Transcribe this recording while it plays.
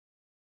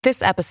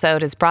This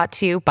episode is brought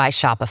to you by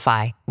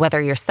Shopify.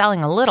 Whether you're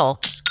selling a little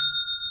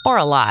or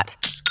a lot,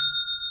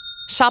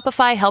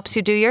 Shopify helps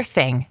you do your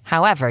thing,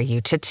 however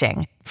you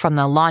cha-ching. From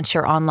the launch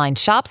your online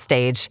shop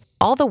stage,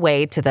 all the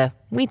way to the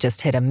we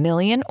just hit 1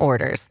 million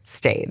orders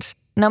stage.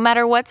 No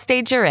matter what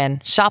stage you're in,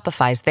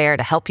 Shopify's there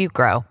to help you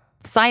grow.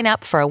 Sign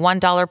up for a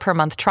 $1 per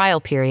month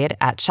trial period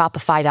at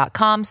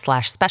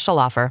shopify.com/special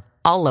offer,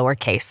 all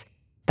lowercase.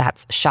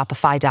 That's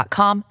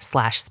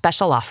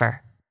shopify.com/special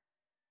offer.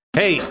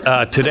 Hey,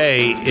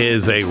 today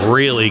is a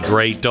really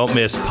great Don't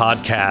Miss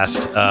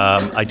podcast.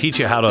 I teach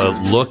you how to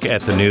look at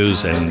the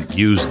news and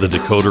use the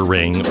decoder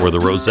ring or the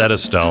Rosetta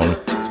Stone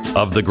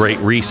of the Great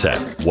Reset,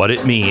 what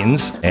it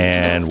means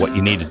and what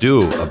you need to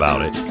do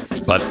about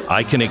it. But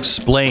I can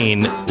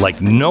explain,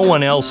 like no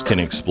one else can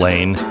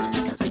explain,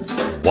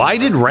 why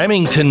did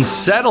Remington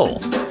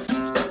settle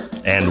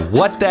and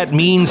what that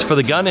means for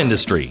the gun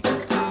industry.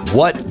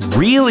 What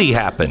really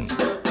happened.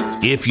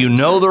 If you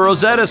know the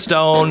Rosetta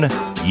Stone,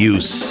 you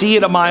see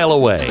it a mile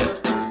away.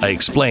 I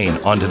explain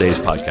on today's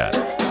podcast.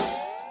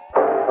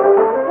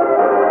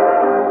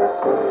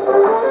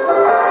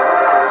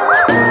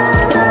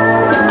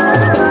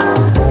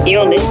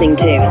 You're listening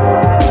to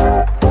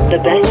the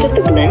best of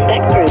the Glenn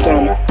Beck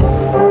program.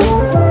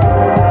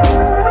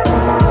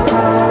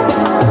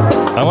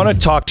 I want to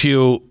talk to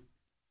you.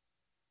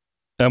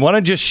 I want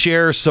to just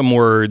share some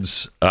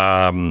words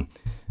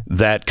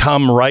that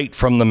come right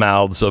from the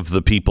mouths of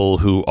the people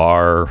who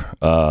are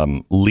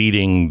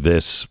leading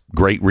this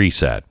Great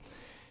Reset,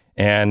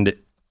 and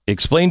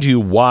explain to you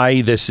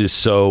why this is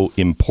so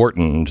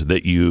important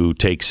that you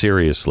take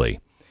seriously.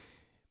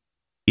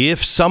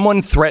 If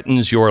someone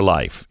threatens your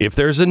life, if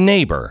there's a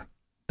neighbor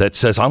that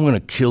says, I'm going to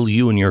kill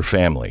you and your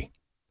family,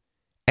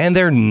 and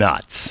they're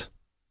nuts.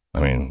 I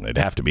mean, they'd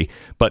have to be,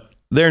 but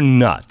they're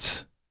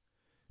nuts.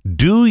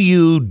 Do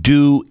you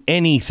do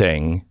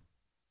anything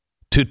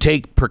to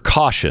take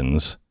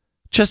precautions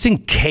just in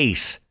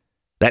case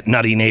that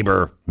nutty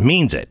neighbor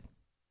means it?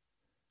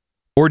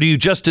 Or do you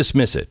just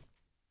dismiss it?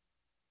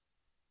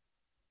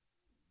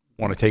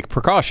 Want to take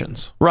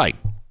precautions. Right.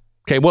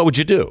 Okay, what would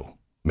you do?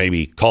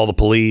 Maybe call the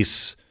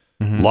police,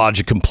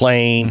 lodge a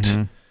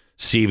complaint,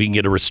 see if you can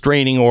get a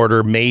restraining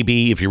order.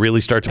 Maybe, if you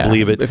really start to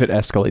believe it. If it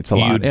escalates a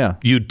lot,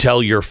 You'd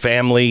tell your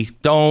family,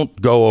 don't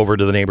go over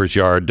to the neighbor's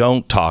yard.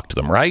 Don't talk to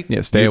them, right?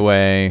 Yeah, stay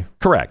away.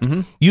 Correct.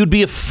 You'd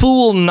be a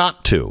fool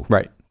not to.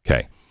 Right.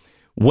 Okay.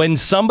 When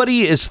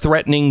somebody is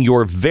threatening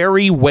your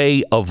very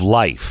way of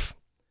life,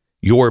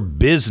 your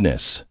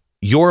business,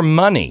 your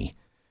money,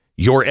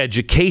 your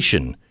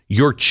education,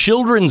 your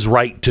children's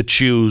right to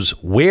choose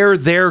where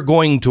they're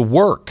going to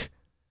work,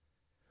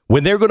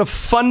 when they're going to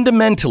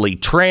fundamentally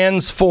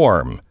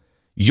transform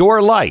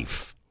your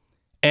life,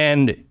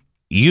 and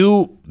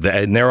you,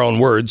 in their own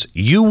words,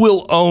 you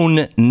will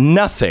own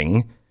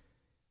nothing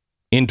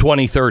in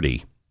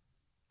 2030,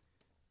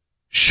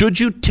 should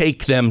you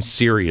take them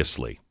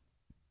seriously?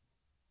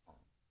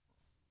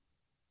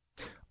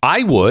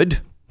 I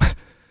would.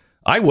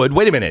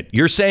 Wait a minute.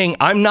 You're saying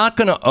I'm not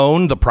going to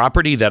own the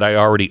property that I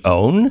already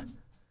own?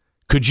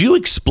 Could you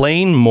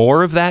explain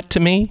more of that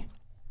to me?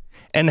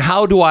 And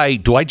how do I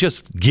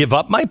just give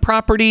up my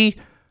property?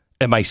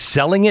 Am I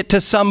selling it to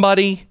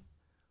somebody?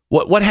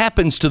 What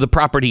happens to the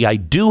property I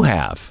do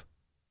have?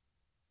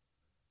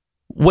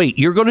 Wait,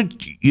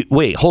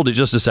 hold it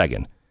just a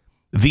second.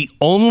 The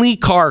only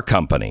car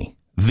company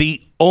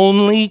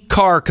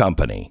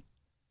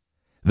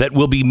that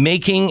will be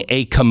making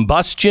a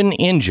combustion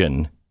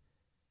engine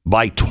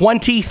by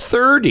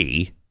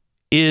 2030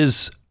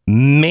 is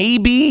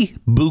maybe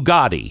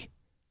Bugatti.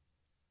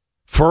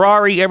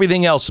 Ferrari,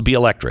 everything else will be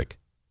electric.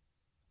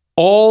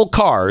 All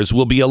cars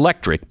will be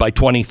electric by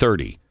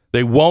 2030.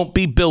 They won't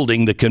be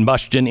building the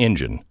combustion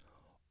engine.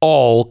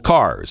 All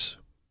cars.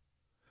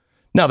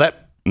 Now,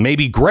 that may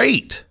be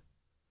great.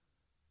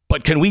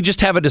 But can we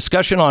just have a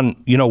discussion on,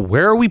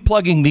 where are we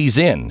plugging these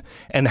in?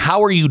 And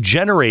how are you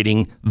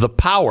generating the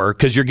power?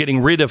 Because you're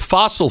getting rid of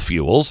fossil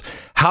fuels.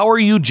 How are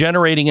you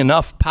generating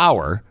enough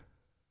power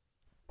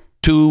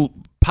to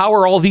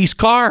power all these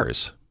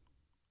cars?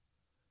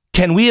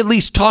 Can we at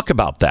least talk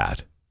about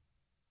that?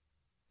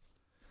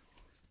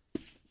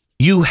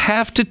 You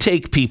have to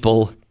take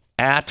people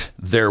at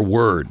their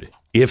word.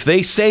 If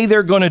they say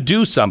they're going to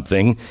do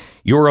something,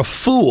 you're a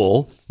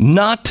fool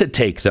not to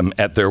take them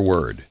at their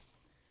word.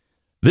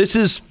 This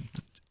is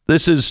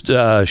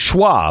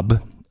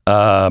Schwab,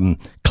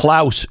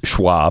 Klaus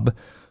Schwab,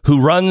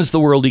 who runs the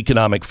World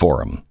Economic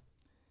Forum.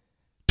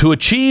 To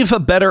achieve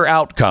a better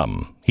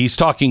outcome, he's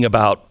talking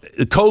about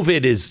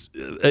COVID is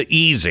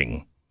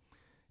easing.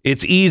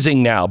 It's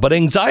easing now, but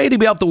anxiety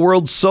about the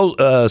world's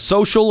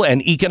social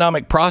and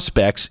economic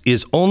prospects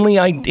is only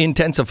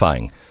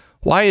intensifying.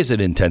 Why is it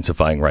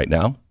intensifying right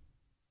now?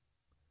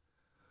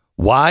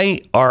 Why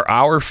are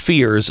our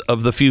fears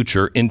of the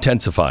future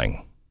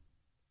intensifying?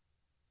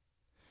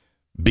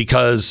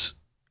 Because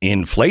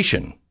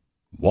inflation.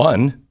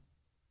 One,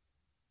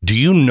 do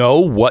you know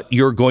what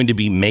you're going to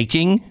be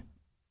making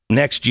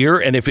next year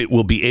and if it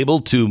will be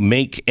able to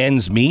make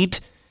ends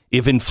meet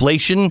if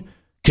inflation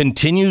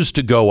continues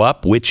to go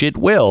up, which it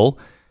will,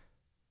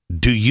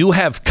 do you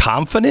have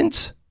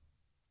confidence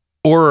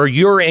or are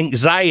your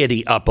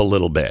anxiety up a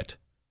little bit?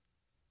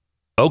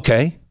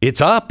 Okay,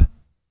 it's up.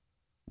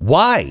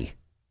 Why?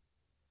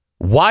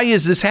 Why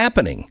is this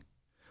happening?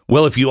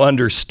 Well, if you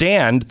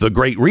understand the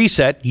Great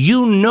Reset,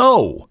 you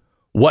know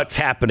what's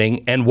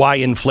happening and why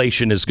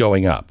inflation is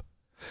going up.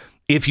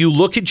 If you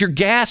look at your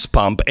gas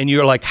pump and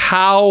you're like,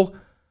 how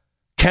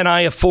can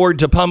I afford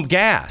to pump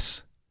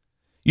gas?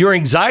 Your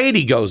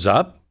anxiety goes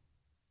up.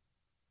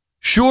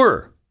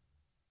 Sure.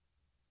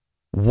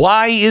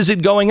 Why is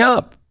it going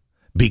up?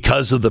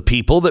 Because of the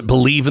people that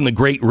believe in the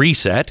Great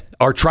Reset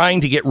are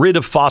trying to get rid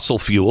of fossil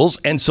fuels,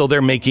 and so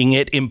they're making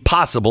it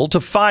impossible to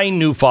find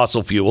new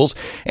fossil fuels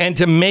and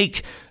to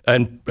make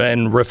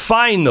and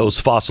refine those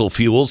fossil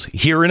fuels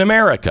here in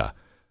America.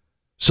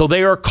 So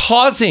they are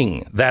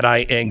causing that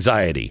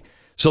anxiety.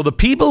 So the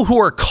people who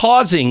are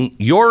causing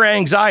your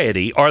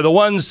anxiety are the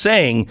ones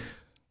saying,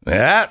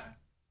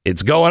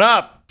 it's going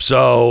up.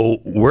 So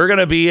we're going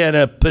to be in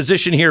a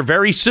position here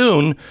very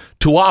soon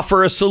to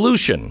offer a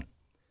solution.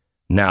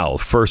 Now,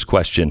 first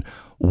question,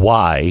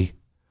 why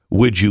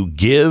would you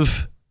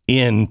give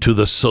in to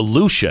the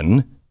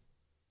solution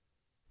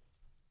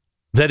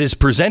that is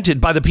presented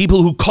by the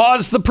people who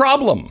caused the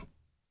problem?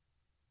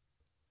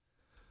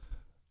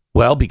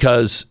 Well,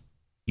 because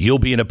you'll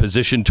be in a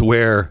position to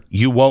where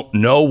you won't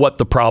know what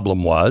the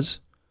problem was,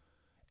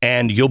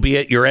 and you'll be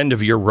at your end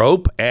of your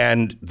rope,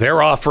 and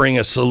they're offering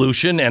a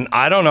solution, and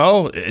I don't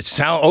know, it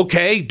sounds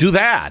okay, do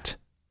that.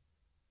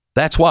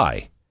 That's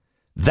why.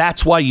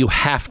 That's why you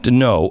have to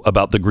know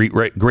about the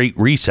Great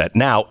Reset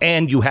now,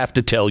 and you have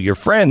to tell your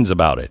friends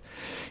about it.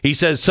 He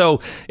says, so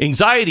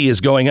anxiety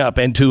is going up,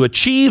 and to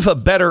achieve a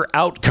better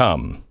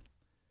outcome,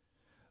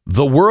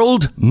 the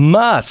world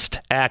must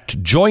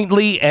act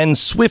jointly and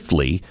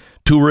swiftly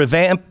to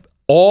revamp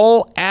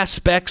all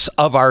aspects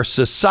of our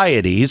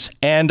societies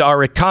and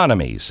our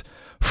economies,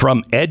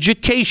 from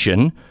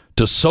education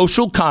to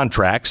social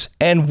contracts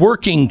and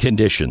working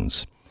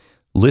conditions.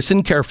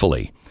 Listen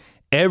carefully.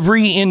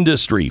 Every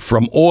industry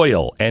from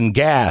oil and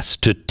gas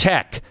to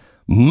tech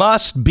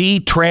must be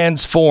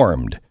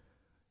transformed.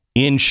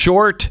 In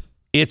short,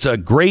 it's a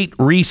great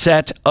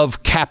reset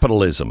of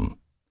capitalism.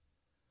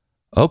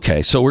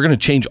 Okay, so we're going to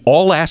change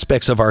all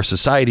aspects of our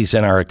societies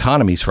and our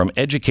economies from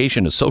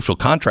education to social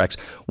contracts.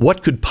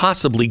 What could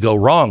possibly go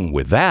wrong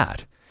with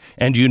that?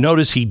 And you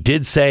notice he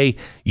did say,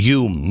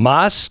 you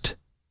must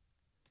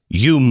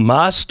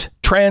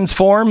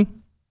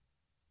transform.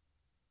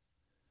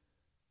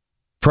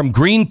 From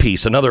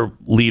Greenpeace, another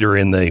leader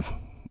in the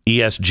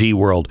ESG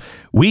world,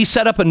 we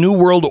set up a new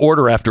world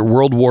order after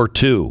World War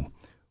II.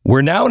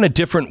 We're now in a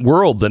different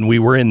world than we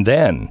were in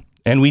then.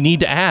 And we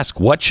need to ask,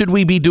 what should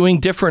we be doing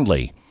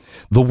differently?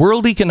 The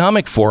World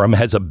Economic Forum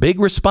has a big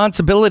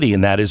responsibility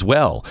in that as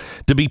well,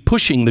 to be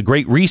pushing the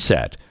Great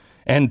Reset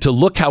and to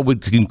look how we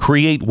can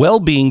create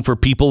well-being for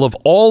people of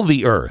all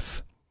the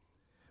earth.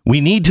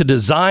 We need to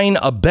design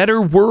a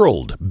better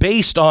world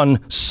based on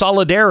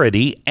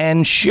solidarity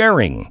and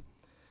sharing.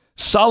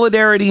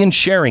 Solidarity and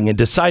sharing and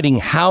deciding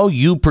how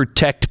you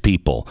protect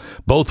people,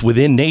 both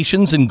within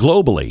nations and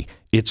globally.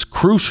 It's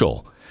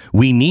crucial.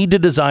 We need to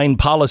design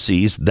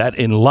policies that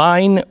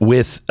align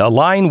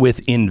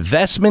with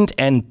investment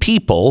and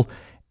people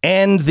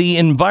and the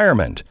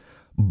environment.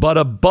 But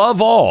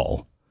above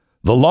all,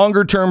 the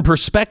longer term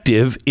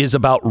perspective is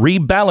about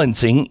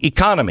rebalancing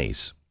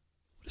economies.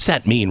 What does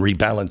that mean,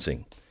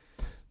 rebalancing?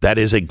 That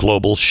is a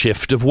global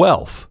shift of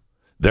wealth.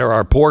 There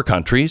are poor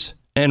countries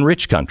and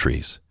rich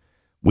countries.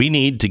 We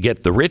need to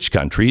get the rich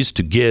countries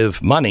to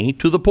give money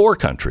to the poor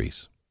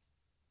countries.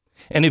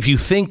 And if you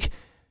think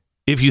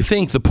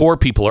the poor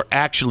people are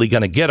actually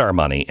going to get our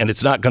money and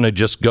it's not going to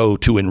just go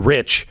to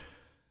enrich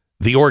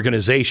the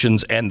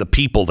organizations and the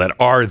people that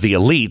are the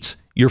elites,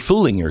 you're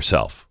fooling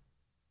yourself.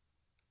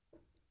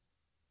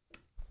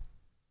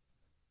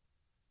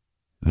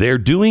 They're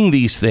doing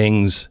these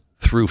things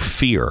through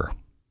fear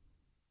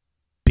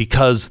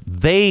because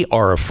they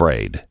are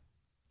afraid.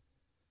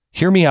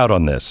 Hear me out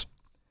on this.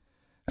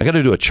 I got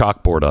to do a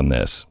chalkboard on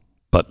this,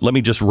 but let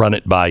me just run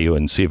it by you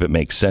and see if it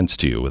makes sense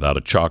to you without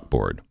a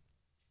chalkboard.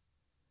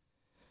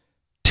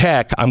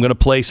 Tech, I'm going to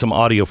play some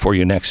audio for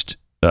you next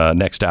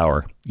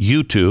hour.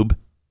 YouTube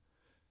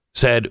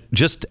said,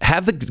 just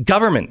have the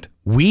government.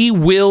 We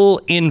will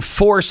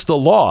enforce the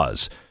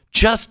laws.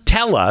 Just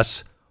tell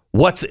us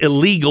what's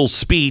illegal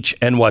speech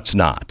and what's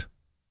not.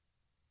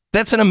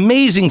 That's an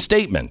amazing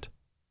statement.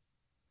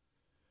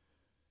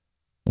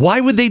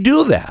 Why would they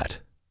do that?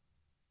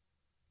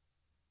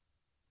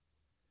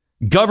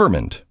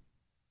 Government.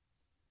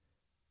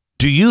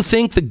 Do you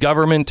think the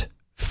government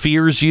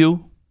fears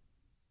you?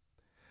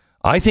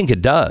 I think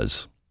it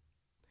does.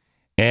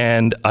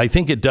 And I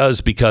think it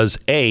does because,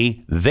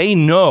 A, they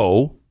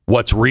know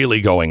what's really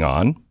going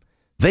on.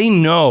 They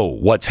know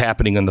what's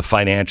happening in the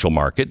financial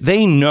market.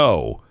 They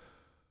know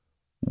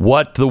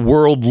what the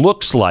world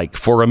looks like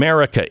for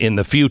America in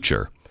the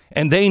future.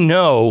 And they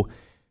know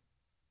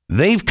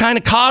they've kind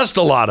of caused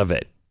a lot of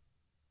it.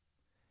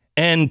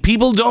 And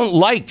people don't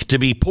like to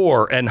be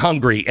poor and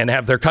hungry and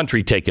have their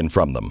country taken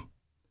from them.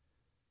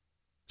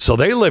 So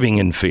they're living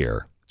in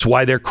fear. That's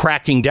why they're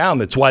cracking down.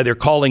 That's why they're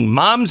calling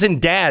moms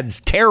and dads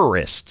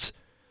terrorists.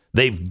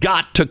 They've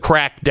got to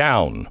crack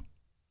down.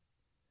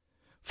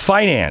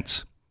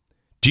 Finance.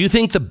 Do you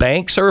think the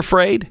banks are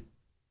afraid?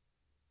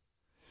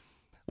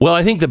 Well,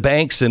 I think the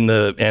banks and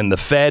the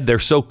Fed, they're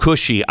so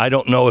cushy. I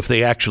don't know if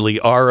they actually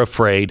are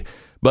afraid,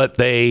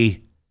 but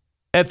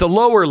at the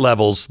lower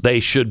levels, they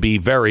should be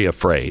very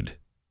afraid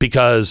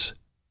because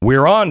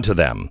we're on to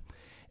them.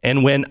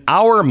 And when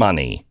our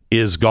money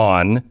is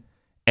gone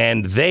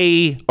and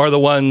they are the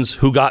ones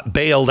who got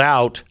bailed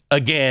out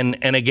again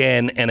and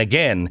again and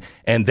again,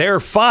 and they're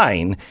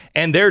fine,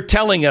 and they're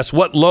telling us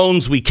what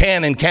loans we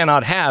can and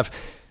cannot have,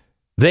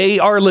 they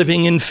are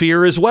living in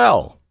fear as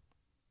well.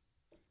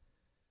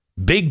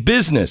 Big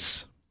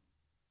business,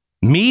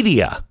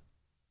 media.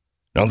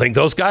 Don't think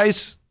those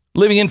guys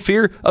living in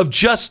fear of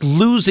just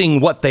losing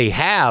what they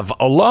have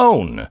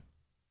alone.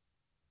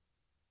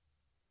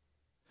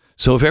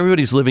 So if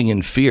everybody's living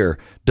in fear,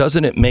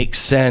 doesn't it make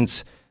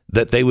sense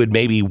that they would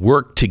maybe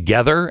work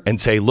together and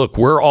say, look,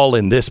 we're all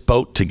in this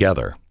boat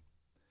together?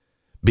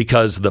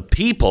 Because the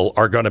people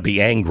are going to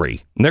be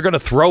angry and they're going to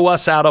throw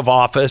us out of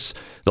office.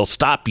 They'll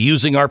stop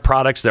using our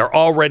products. They're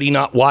already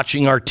not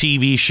watching our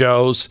TV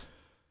shows.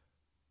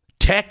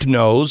 Tech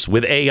knows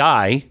with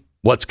AI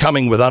what's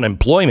coming with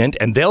unemployment,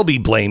 and they'll be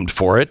blamed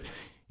for it.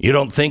 You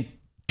don't think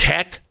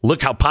tech?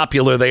 Look how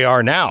popular they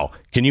are now.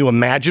 Can you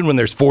imagine when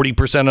there's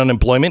 40%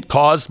 unemployment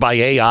caused by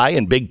AI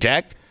and big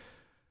tech?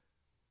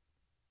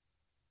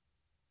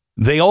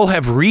 They all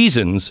have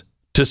reasons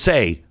to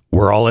say,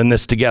 we're all in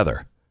this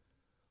together.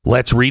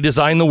 Let's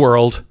redesign the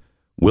world.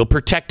 We'll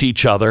protect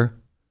each other.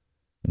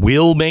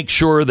 We'll make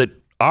sure that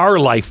our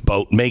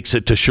lifeboat makes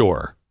it to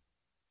shore.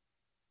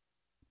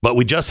 But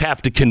we just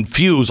have to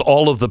confuse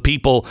all of the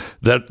people,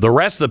 the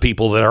rest of the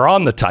people that are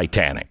on the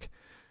Titanic.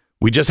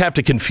 We just have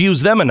to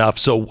confuse them enough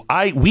so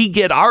we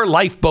get our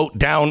lifeboat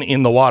down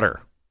in the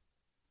water.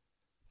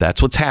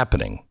 That's what's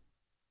happening.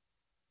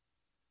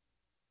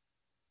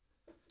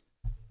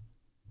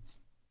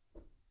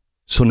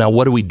 So now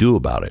what do we do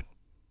about it?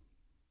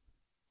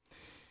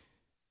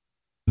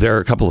 There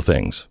are a couple of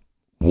things.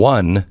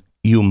 One,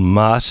 you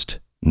must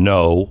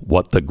know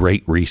what the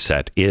Great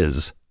Reset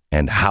is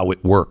and how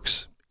it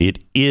works. It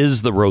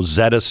is the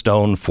Rosetta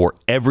Stone for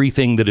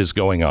everything that is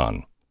going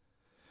on.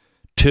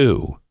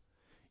 Two,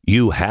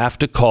 you have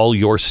to call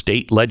your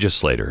state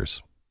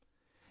legislators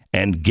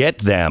and get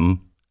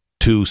them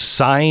to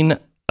sign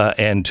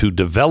and to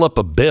develop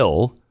a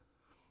bill.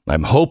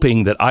 I'm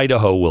hoping that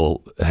Idaho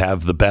will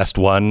have the best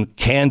one.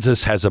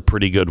 Kansas has a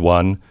pretty good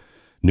one.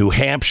 New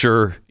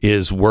Hampshire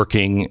is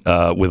working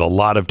with a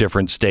lot of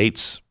different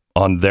states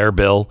on their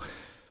bill.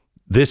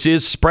 This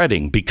is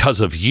spreading because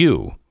of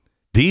you.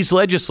 These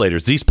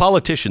legislators, these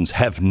politicians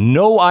have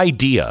no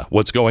idea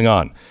what's going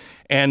on.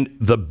 And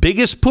the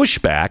biggest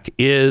pushback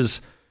is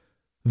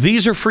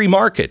these are free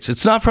markets.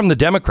 It's not from the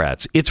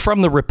Democrats. It's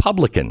from the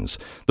Republicans.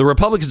 The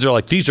Republicans are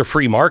like, these are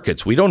free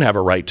markets. We don't have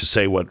a right to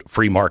say what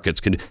free markets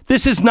can do.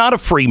 This is not a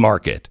free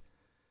market.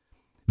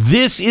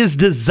 This is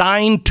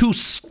designed to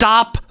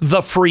stop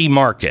the free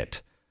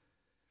market.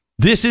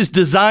 This is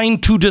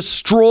designed to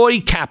destroy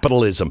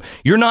capitalism.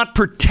 You're not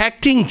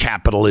protecting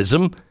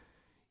capitalism.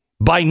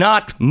 By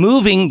not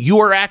moving, you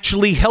are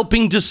actually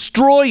helping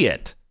destroy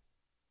it.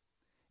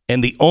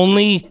 And the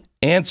only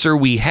answer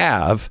we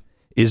have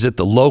is at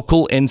the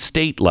local and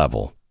state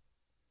level.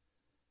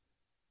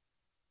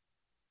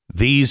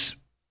 The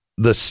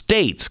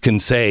states can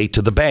say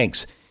to the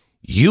banks,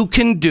 you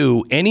can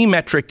do any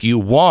metric you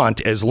want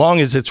as long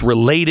as it's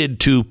related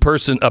to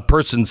a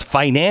person's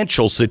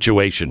financial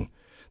situation,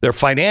 their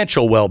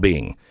financial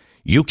well-being.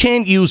 You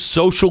can't use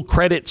social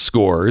credit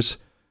scores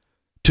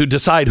to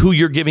decide who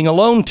you're giving a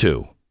loan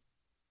to.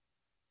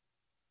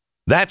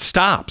 That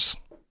stops.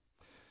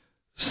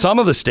 Some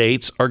of the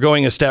states are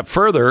going a step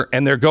further,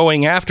 and they're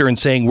going after and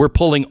saying, we're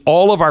pulling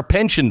all of our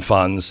pension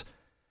funds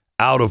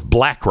out of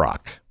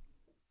BlackRock.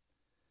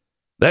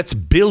 That's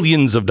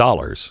billions of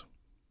dollars.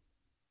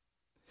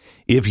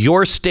 If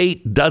your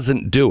state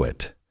doesn't do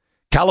it,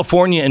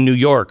 California and New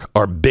York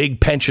are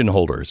big pension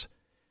holders.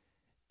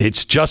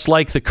 It's just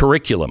like the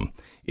curriculum.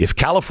 If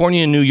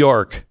California and New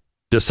York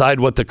decide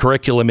what the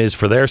curriculum is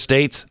for their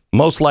states,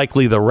 most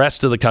likely the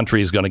rest of the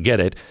country is going to get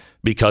it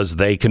because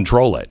they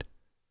control it.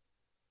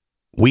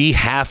 We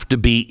have to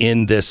be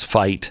in this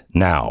fight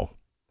now.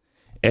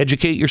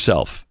 Educate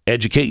yourself.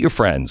 Educate your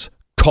friends.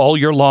 Call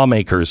your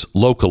lawmakers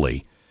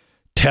locally.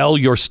 Tell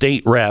your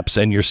state reps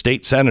and your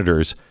state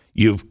senators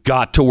you've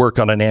got to work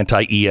on an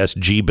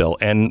anti-ESG bill,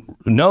 and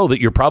know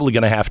that you're probably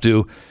going to have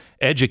to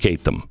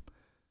educate them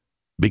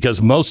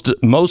because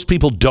most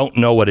people don't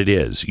know what it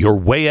is. You're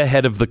way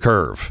ahead of the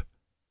curve.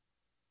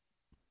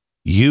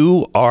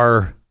 You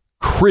are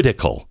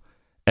critical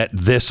at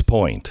this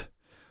point.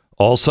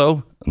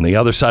 Also, on the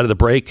other side of the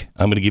break,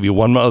 I'm going to give you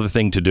one other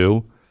thing to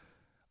do.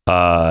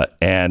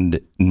 And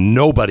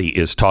nobody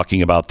is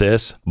talking about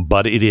this,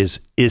 but it is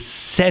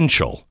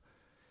essential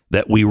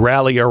that we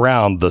rally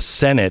around the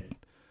Senate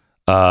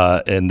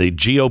and the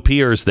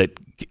GOPers that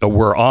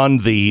were on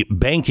the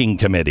banking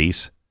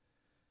committees.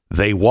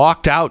 They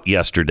walked out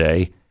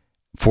yesterday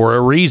for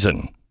a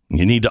reason.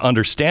 You need to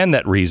understand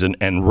that reason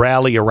and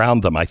rally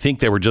around them. I think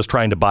they were just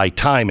trying to buy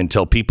time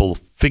until people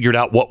figured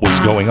out what was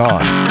going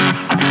on.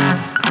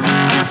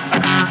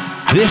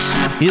 This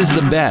is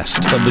the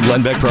best of the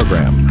Glenn Beck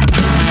program.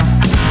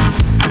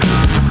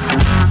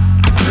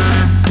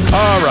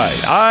 All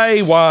right.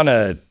 I want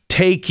to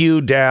take you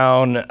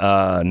down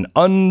an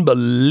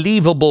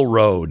unbelievable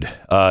road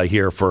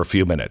here for a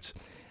few minutes.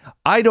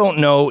 I don't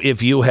know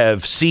if you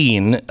have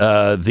seen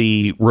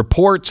the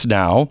reports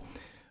now,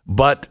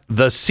 but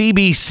the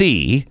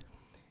CBC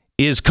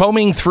is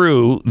combing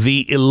through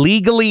the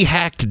illegally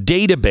hacked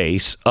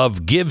database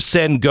of Give,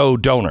 Send, Go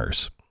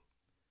donors.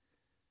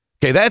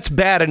 Okay, that's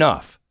bad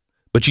enough.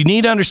 But you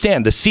need to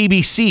understand the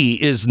CBC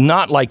is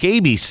not like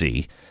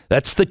ABC.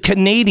 That's the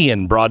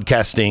Canadian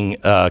broadcasting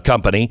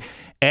company,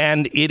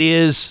 and it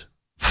is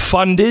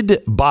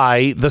funded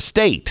by the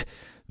state.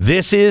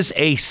 This is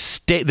a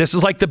state. This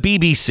is like the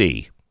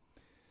BBC.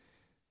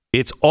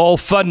 It's all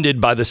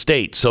funded by the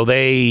state, so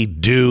they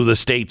do the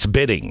state's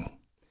bidding.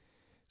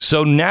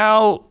 So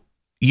now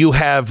you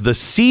have the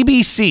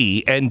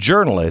CBC and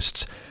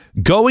journalists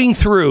going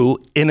through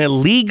an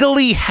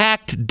illegally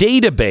hacked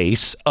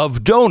database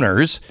of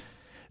donors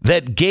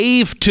that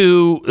gave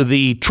to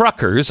the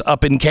truckers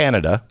up in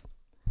Canada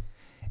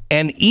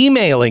and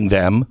emailing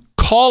them,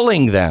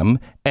 calling them,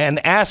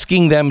 and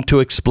asking them to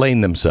explain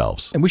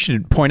themselves. And we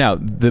should point out,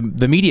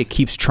 the media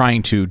keeps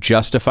trying to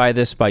justify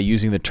this by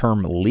using the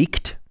term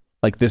leaked.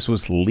 Like this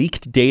was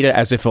leaked data,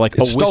 as if like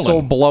it's a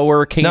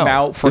whistleblower came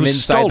out from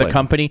inside stolen. the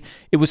company.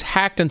 It was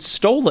hacked and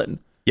stolen.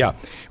 Yeah.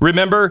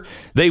 Remember,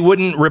 they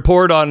wouldn't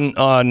report on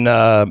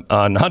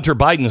Hunter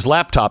Biden's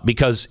laptop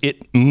because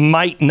it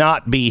might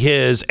not be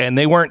his, and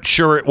they weren't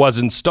sure it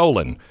wasn't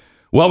stolen.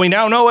 Well, we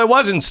now know it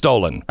wasn't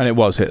stolen. And it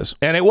was his.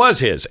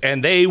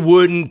 And they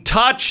wouldn't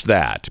touch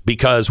that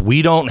because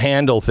we don't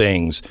handle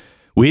things.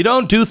 We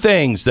don't do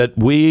things that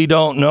we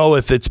don't know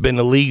if it's been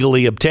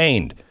illegally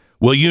obtained.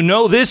 Well, you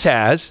know this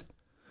has.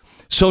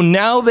 So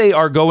now they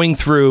are going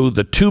through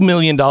the $2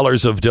 million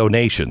of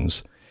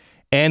donations,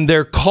 and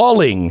they're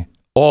calling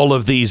all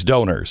of these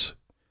donors.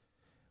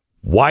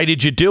 Why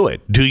did you do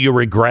it? Do you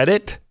regret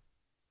it?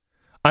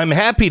 I'm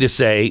happy to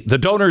say the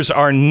donors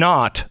are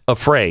not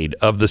afraid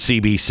of the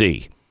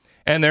CBC,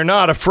 and they're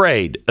not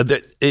afraid.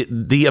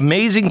 The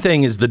amazing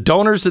thing is the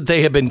donors that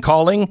they have been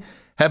calling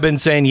have been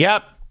saying,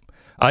 yep,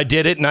 I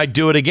did it and I'd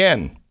do it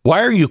again. Why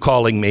are you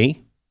calling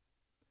me?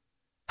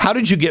 How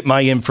did you get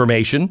my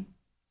information?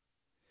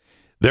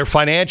 Their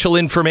financial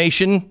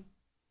information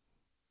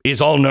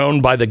is all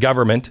known by the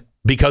government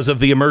because of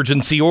the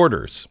emergency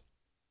orders.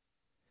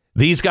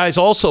 These guys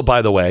also,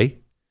 by the way,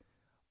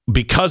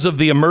 because of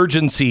the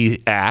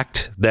Emergency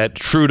Act that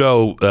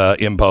Trudeau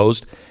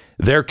imposed,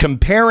 they're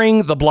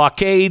comparing the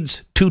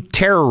blockades to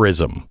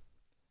terrorism.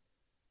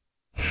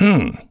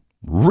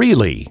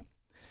 Really?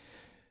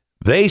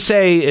 They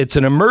say it's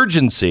an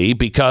emergency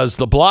because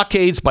the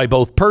blockades by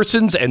both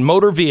persons and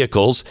motor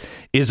vehicles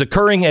is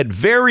occurring at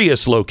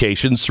various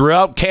locations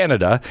throughout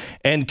Canada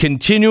and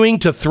continuing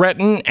to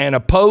threaten and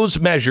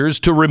oppose measures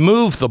to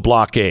remove the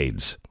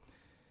blockades.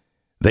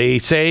 They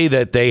say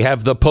that they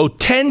have the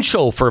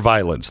potential for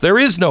violence. There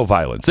is no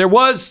violence.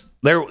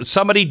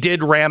 Somebody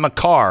did ram a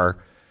car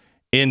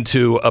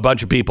into a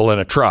bunch of people in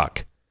a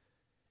truck.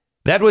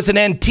 That was an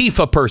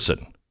Antifa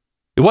person.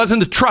 It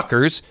wasn't the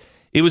truckers.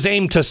 It was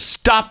aimed to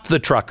stop the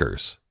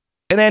truckers.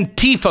 An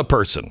Antifa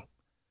person.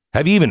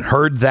 Have you even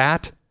heard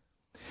that?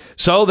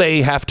 So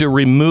they have to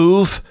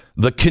remove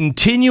the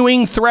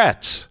continuing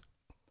threats.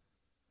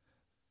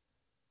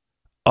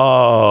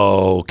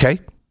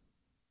 Okay.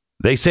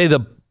 They say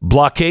the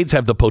blockades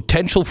have the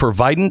potential for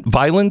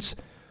violence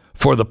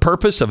for the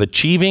purpose of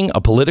achieving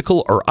a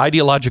political or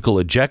ideological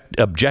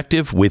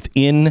objective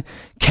within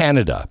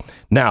Canada.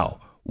 Now,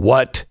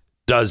 what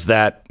does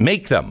that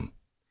make them?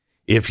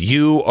 If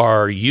you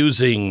are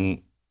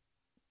using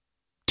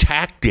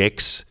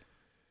tactics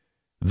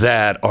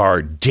that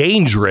are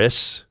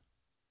dangerous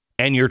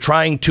and you're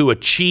trying to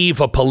achieve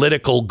a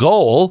political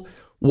goal,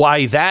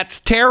 why,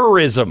 that's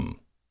terrorism.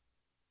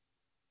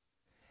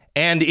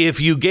 And if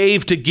you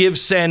gave to Give,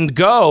 Send,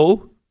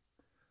 Go,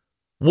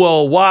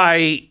 well,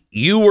 why,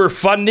 you were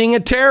funding a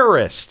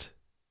terrorist.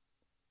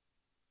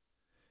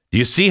 Do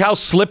you see how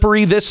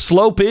slippery this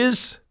slope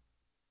is?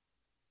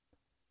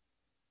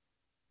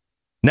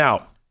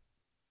 Now,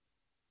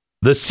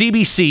 the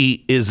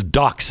CBC is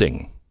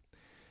doxing.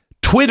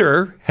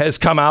 Twitter has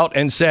come out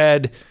and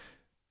said,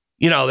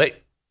 this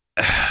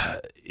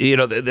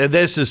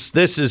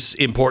is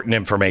important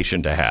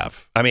information to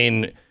have. I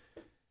mean,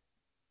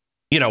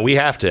 we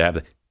have to have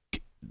it.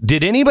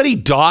 Did anybody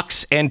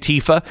dox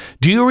Antifa?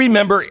 Do you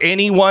remember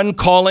anyone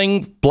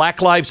calling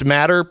Black Lives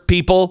Matter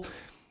people?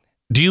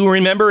 Do you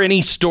remember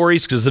any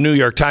stories? Because the New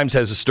York Times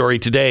has a story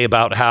today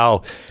about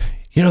how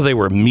they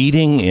were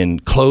meeting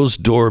in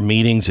closed door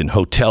meetings in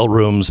hotel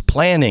rooms,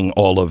 planning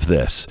all of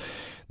this.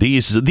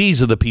 These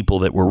are the people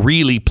that were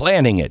really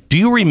planning it. Do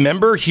you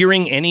remember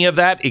hearing any of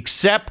that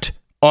except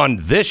on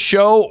this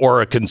show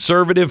or a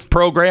conservative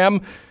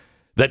program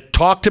that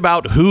talked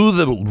about who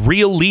the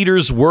real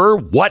leaders were?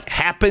 What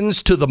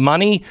happens to the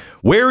money?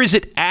 Where is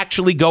it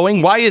actually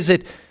going? Why is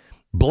it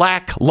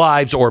Black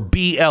Lives or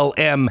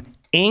BLM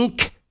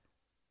Inc.?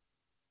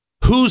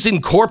 Who's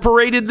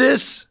incorporated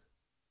this?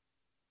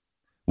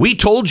 We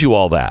told you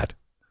all that.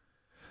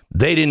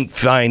 They didn't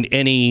find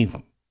any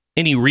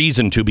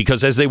reason to,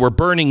 because as they were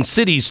burning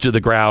cities to the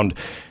ground,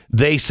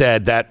 they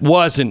said that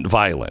wasn't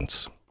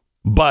violence.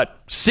 But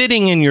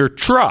sitting in your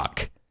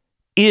truck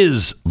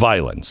is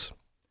violence.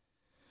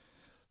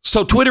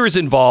 So Twitter is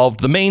involved.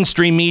 The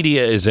mainstream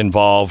media is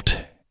involved.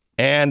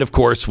 And of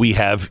course, we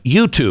have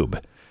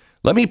YouTube.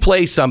 Let me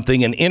play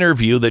something, an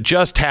interview that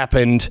just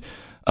happened.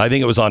 I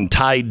think it was on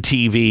Tide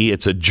TV.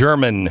 It's a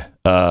German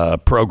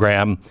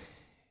program.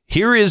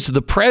 Here is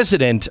the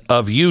president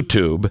of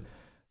YouTube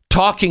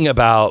talking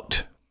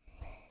about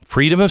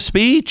freedom of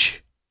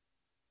speech.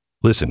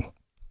 Listen.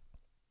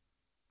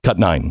 Cut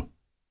 9.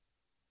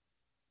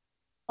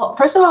 Well,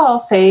 first of all, I'll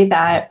say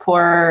that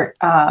for,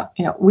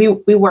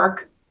 we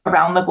work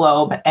around the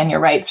globe, and you're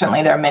right.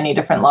 Certainly there are many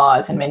different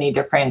laws in many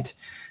different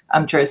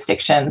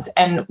jurisdictions,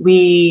 and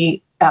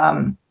we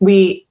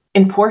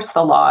enforce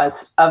the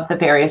laws of the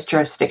various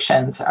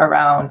jurisdictions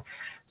around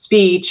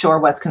speech or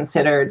what's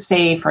considered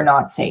safe or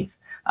not safe.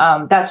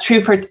 That's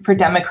true for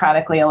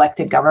democratically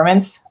elected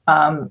governments.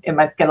 It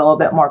might get a little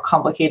bit more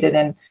complicated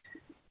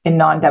in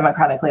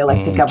non-democratically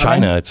elected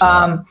governments. China, it's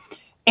not.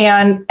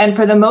 And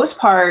for the most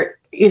part,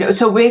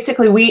 so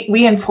basically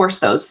we enforce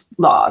those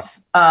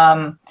laws.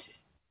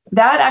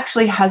 That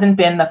actually hasn't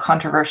been the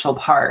controversial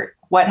part.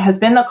 What has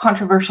been the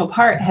controversial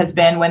part has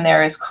been when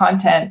there is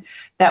content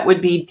that would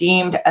be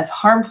deemed as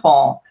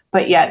harmful,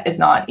 but yet is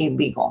not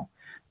illegal.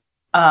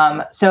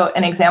 So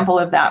an example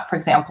of that, for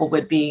example,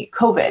 would be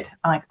COVID.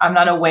 I'm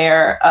not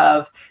aware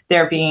of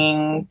there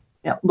being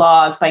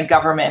laws by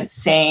governments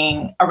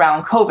saying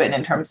around COVID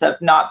in terms of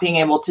not being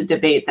able to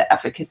debate the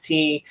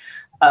efficacy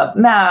of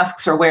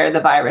masks or where the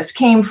virus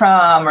came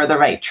from or the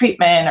right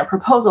treatment or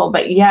proposal.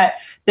 But yet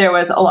there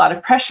was a lot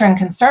of pressure and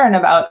concern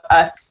about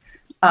us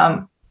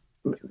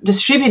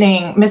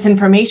distributing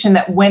misinformation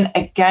that went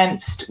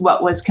against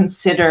what was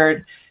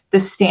considered the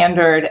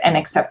standard and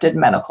accepted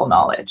medical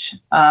knowledge.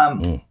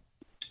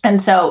 And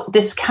so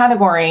this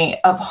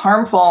category of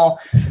harmful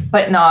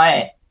but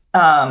not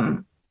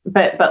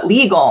but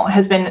legal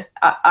has been,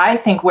 I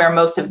think, where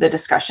most of the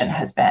discussion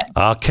has been.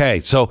 Okay,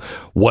 so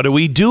what do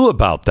we do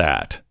about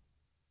that?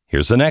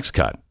 Here's the next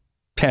cut.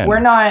 10. We're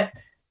not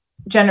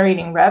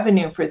generating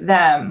revenue for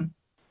them.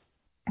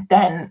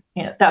 Then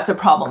that's a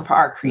problem for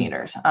our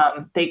creators.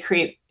 They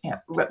create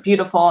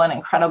beautiful and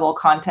incredible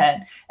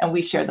content, and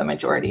we share the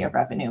majority of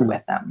revenue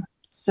with them.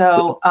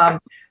 So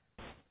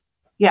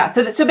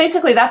So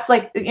basically that's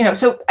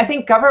so I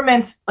think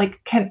governments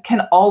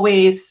can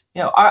always,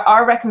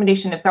 our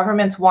recommendation if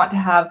governments want to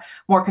have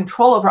more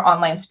control over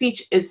online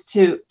speech is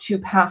to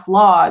pass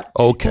laws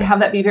and have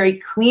that be very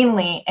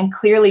cleanly and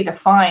clearly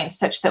defined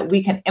such that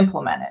we can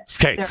implement it.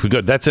 Okay,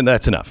 good. That's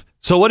enough.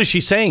 So what is she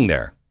saying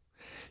there?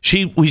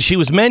 She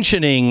was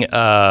mentioning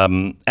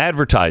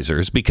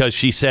advertisers because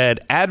she said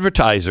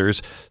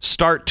advertisers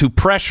start to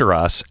pressure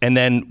us and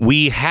then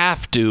we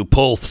have to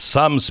pull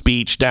some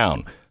speech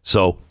down.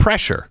 So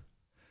pressure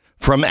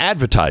from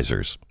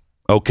advertisers.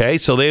 Okay,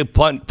 so they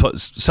put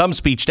some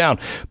speech down.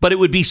 But it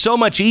would be so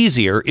much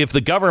easier if the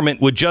government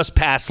would just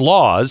pass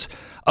laws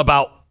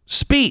about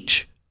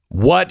speech.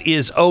 What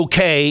is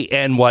okay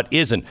and what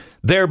isn't.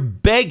 They're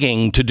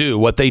begging to do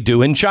what they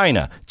do in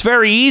China. It's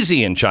very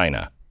easy in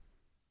China.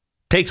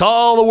 Takes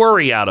all the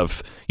worry out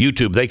of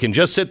YouTube. They can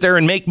just sit there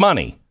and make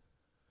money.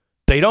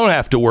 They don't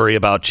have to worry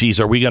about, geez,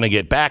 are we going to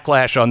get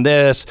backlash on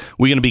this?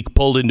 We're going to be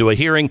pulled into a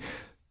hearing.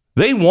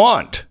 They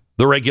want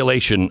the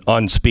regulation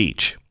on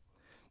speech.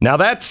 Now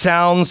that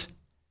sounds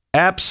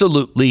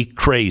absolutely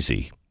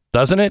crazy,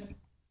 doesn't it?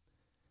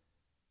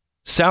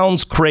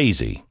 Sounds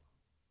crazy.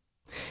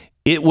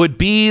 It would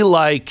be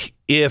like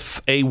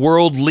if a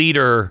world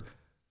leader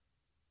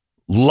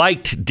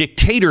liked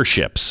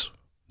dictatorships.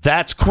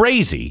 That's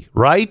crazy,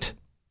 right?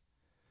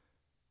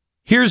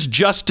 Here's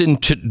Justin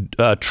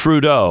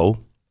Trudeau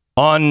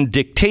on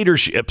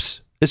dictatorships,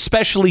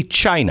 especially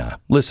China.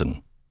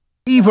 Listen.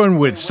 Even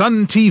with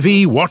Sun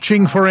TV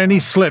watching for any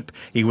slip,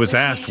 he was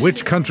asked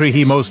which country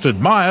he most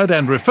admired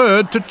and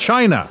referred to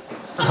China.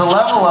 There's a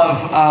level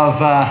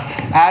of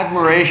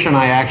admiration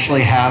I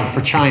actually have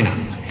for China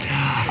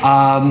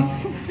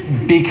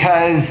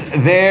because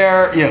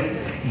their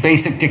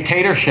basic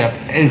dictatorship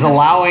is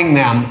allowing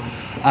them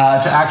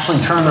to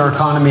actually turn their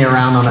economy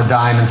around on a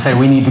dime and say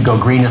we need to go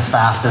green as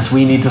fast as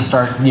we need to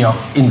start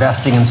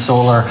investing in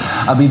solar.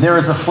 I mean, there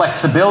is a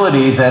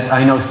flexibility that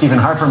I know Stephen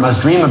Harper must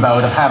dream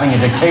about of having a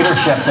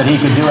dictatorship that he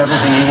could do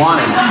everything he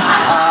wanted.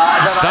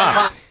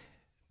 Stop.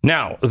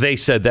 Now, they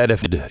said that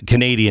if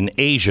Canadian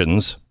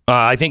Asians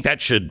I think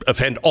that should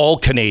offend all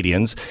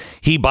Canadians.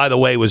 He, by the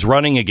way, was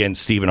running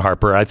against Stephen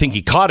Harper. I think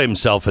he caught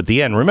himself at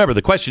the end. Remember,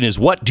 the question is,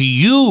 what do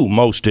you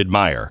most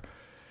admire?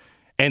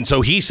 And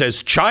so he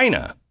says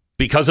China,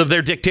 because of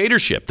their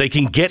dictatorship. They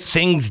can get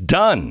things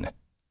done.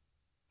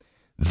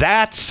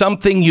 That's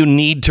something you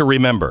need to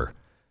remember,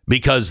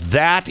 because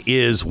that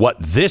is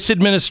what this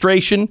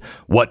administration,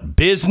 what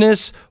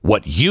business,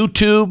 what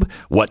YouTube,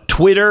 what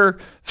Twitter,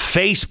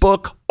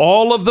 Facebook,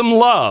 all of them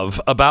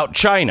love about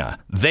China.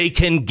 They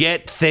can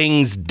get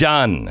things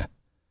done.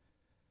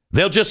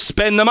 They'll just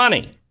spend the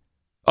money.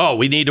 Oh,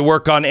 we need to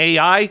work on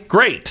AI?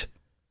 Great.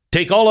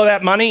 Take all of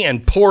that money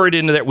and pour it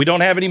into that. We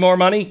don't have any more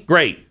money?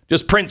 Great.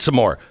 Just print some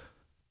more.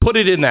 Put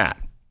it in that.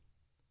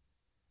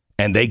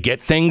 And they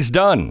get things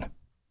done.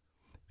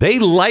 They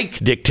like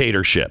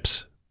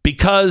dictatorships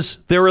because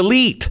they're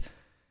elite.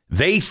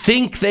 They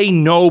think they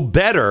know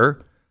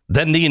better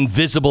than the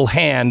invisible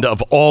hand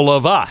of all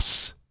of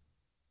us.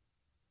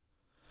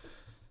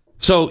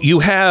 So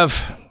you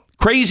have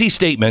crazy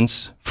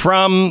statements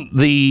from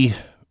the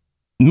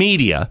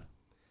media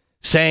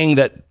saying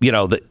that, you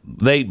know, that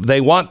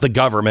they want the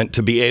government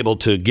to be able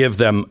to give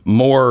them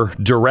more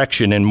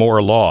direction and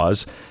more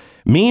laws.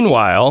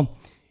 Meanwhile,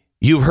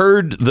 you've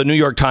heard the New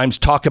York Times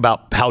talk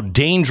about how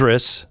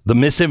dangerous the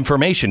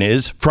misinformation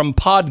is from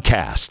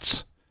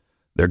podcasts.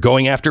 They're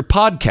going after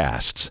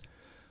podcasts.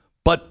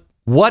 But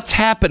what's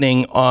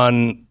happening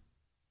on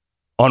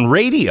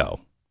radio?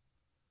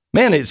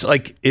 Man, it's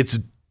like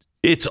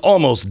it's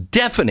almost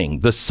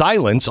deafening, the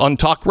silence on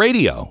talk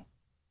radio,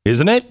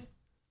 isn't it?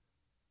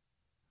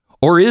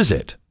 Or is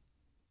it?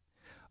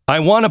 I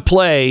want to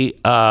play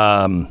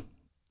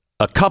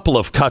a couple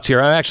of cuts here.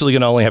 I'm actually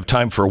going to only have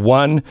time for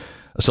one.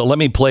 So let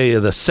me play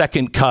the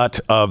second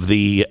cut of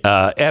the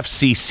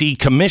FCC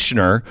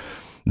commissioner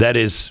that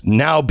is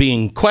now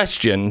being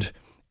questioned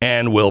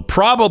and will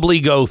probably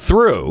go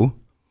through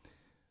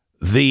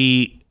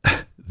the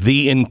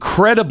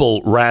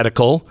incredible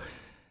radical,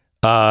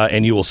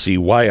 and you will see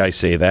why I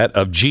say that,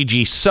 of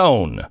Gigi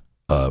Sohn,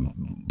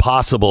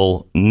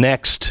 possible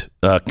next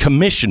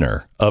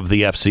commissioner of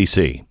the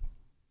FCC.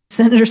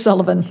 Senator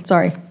Sullivan.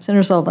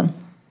 Senator Sullivan.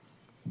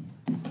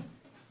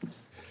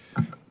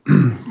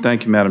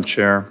 Thank you, Madam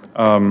Chair.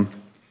 I don't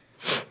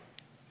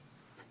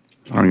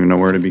even know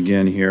where to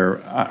begin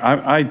here.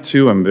 I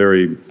too, am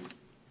very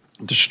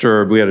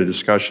disturbed. We had a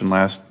discussion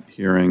last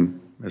hearing,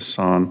 Ms.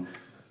 Sohn,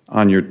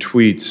 on your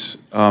tweets.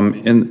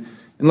 And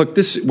look,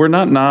 we're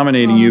not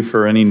nominating you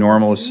for any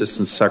normal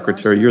assistant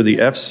secretary. You're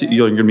you're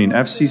going to be an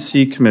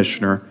FCC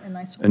commissioner,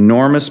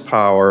 enormous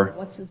power.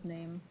 What's his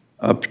name?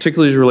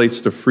 Particularly as it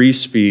relates to free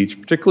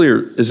speech,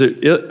 particularly as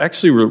it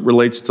actually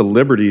relates to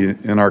liberty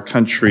in our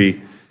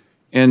country.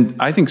 And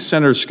I think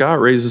Senator Scott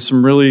raises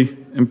some really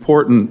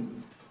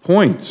important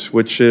points,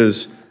 which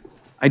is,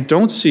 I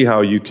don't see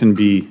how you can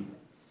be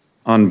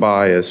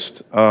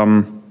unbiased.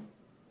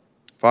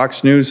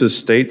 Fox News is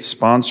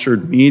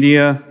state-sponsored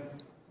media,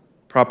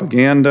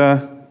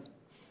 propaganda.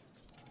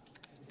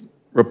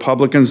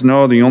 Republicans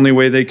know the only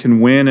way they can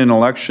win an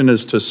election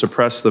is to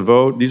suppress the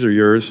vote. These are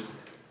yours.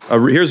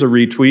 Here's a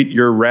retweet.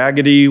 Your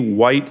raggedy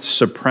white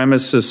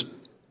supremacist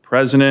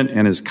president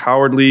and his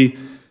cowardly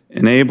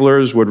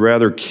enablers would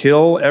rather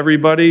kill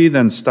everybody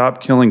than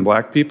stop killing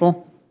black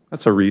people.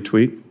 That's a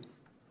retweet.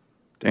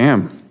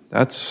 Damn,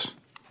 that's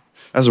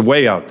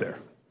way out there,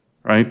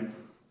 right?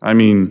 I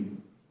mean,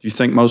 do you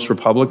think most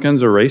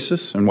Republicans are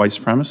racist and white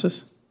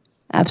supremacists?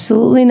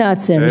 Absolutely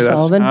not, Senator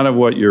Sullivan. That's kind of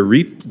what you're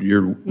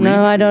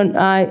No, I don't.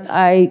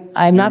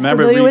 I'm not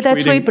familiar with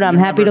that tweet, but I'm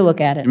happy to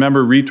look at it. You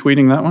remember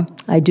retweeting that one?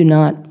 I do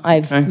not.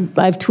 I've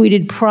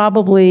tweeted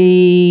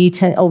probably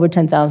over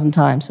 10,000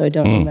 times, so I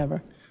don't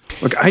remember.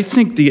 Look, I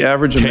think the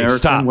average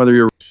American, whether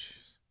you're...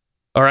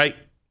 All right.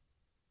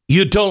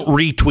 You don't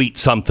retweet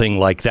something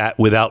like that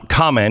without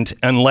comment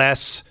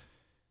unless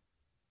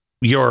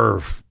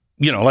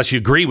unless you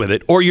agree with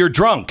it or you're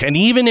drunk. And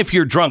even if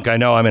you're drunk, I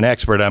know I'm an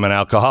expert, I'm an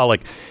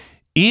alcoholic.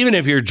 Even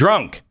if you're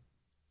drunk,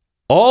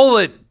 all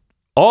that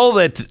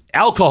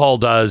alcohol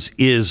does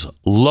is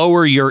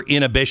lower your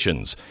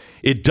inhibitions.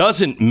 It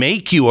doesn't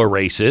make you a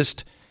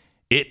racist.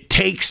 It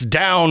takes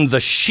down the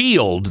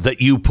shield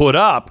that you put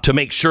up to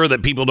make sure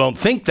that people don't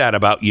think that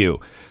about you.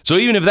 So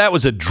even if that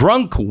was a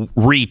drunk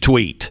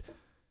retweet,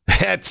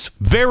 that's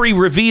very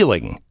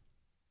revealing.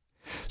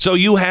 So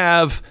you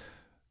have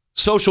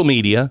social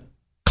media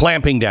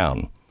clamping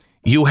down.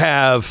 You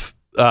have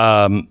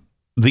the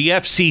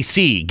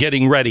FCC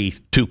getting ready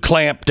to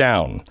clamp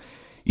down.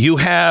 You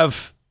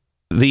have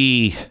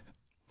the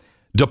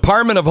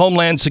Department of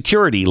Homeland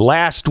Security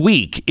last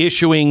week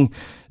issuing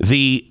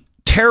the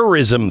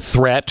terrorism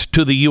threat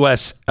to the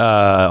U.S.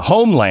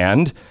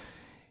 homeland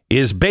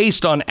is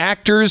based on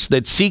actors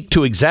that seek to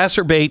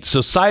exacerbate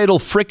societal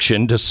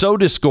friction to sow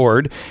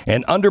discord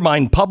and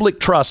undermine public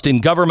trust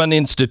in government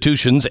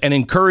institutions and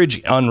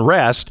encourage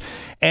unrest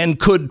and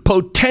could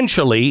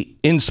potentially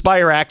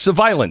inspire acts of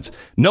violence.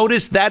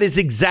 Notice that is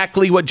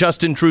exactly what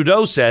Justin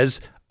Trudeau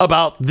says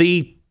about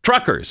the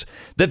truckers,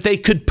 that they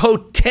could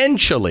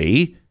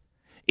potentially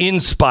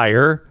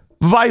inspire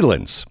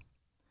violence.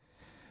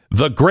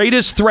 The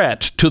greatest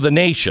threat to the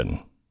nation,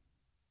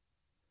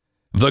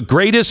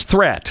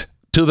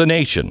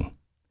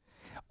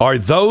 are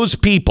those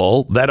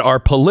people that are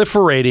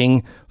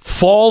proliferating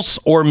false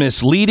or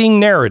misleading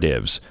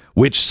narratives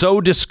which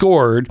sow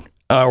discord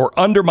or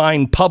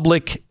undermine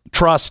public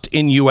trust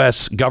in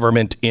U.S.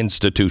 government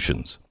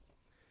institutions.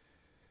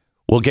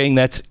 Well, gang,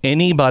 that's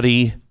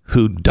anybody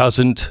who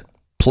doesn't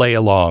play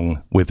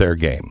along with their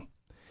game.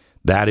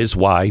 That is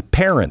why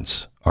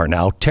parents are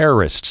now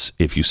terrorists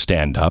if you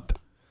stand up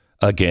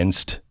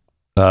against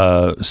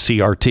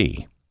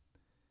CRT.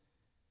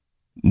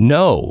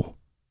 No.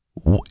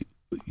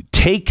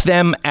 Take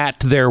them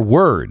at their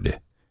word.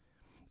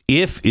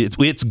 If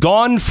it's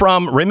gone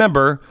from,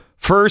 remember,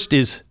 first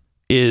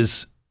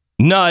is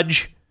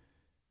nudge,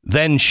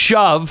 then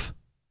shove,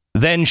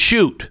 then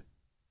shoot.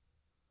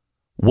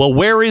 Well,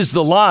 where is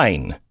the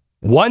line?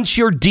 Once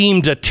you're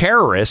deemed a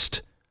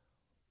terrorist,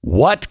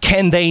 what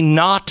can they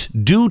not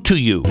do to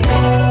you?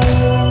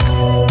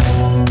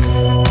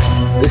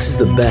 This is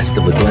the best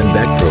of the Glenn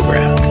Beck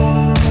program.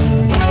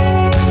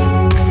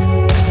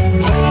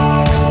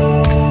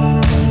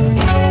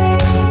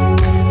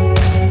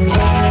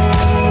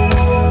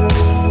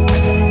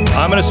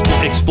 I'm going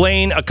to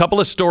explain a couple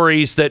of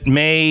stories that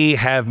may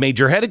have made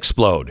your head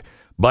explode.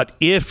 But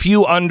if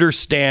you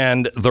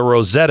understand the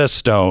Rosetta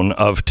Stone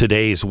of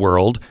today's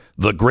world,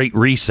 the Great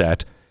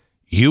Reset,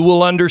 you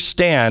will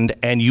understand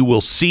and you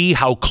will see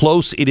how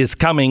close it is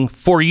coming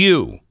for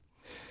you.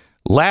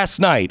 Last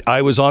night,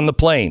 I was on the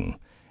plane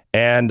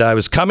and I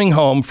was coming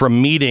home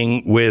from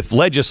meeting with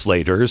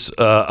legislators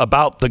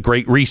about the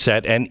Great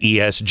Reset and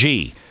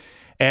ESG.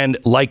 And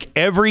like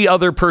every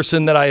other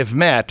person that I have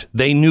met,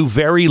 they knew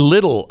very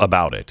little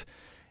about it.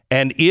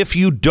 And if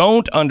you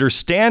don't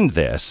understand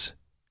this,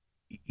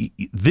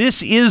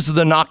 this is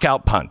the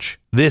knockout punch.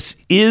 This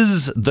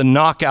is the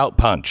knockout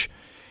punch.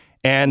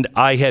 And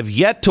I have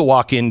yet to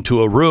walk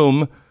into a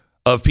room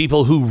of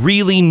people who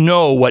really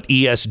know what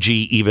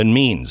ESG even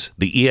means.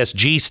 The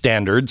ESG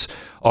standards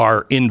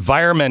are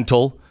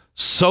environmental,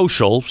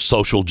 social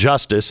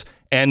justice,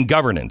 and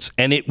governance.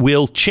 And it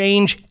will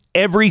change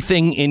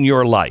everything in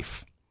your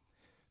life.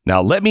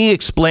 Now, let me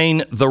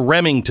explain the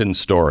Remington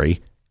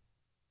story,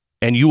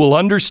 and you will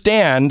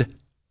understand.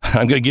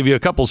 I'm going to give you a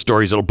couple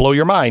stories that'll blow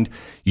your mind.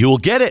 You will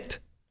get it.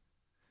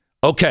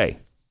 Okay.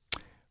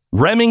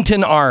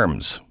 Remington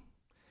Arms.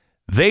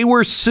 They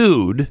were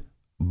sued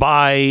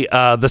by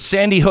the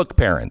Sandy Hook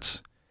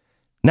parents.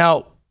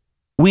 Now,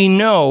 we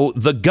know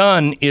the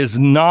gun is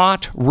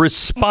not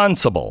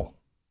responsible.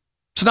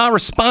 It's not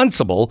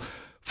responsible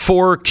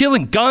for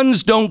killing.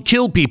 Guns don't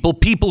kill people.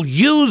 People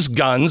use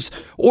guns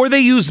or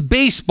they use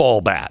baseball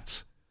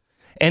bats.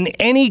 And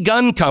any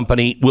gun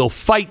company will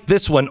fight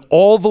this one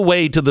all the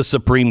way to the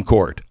Supreme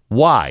Court.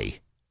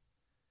 Why?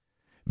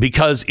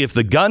 Because if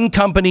the gun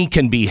company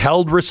can be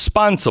held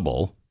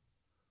responsible,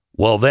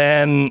 well,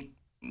 then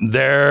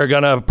they're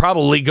going to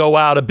probably go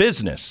out of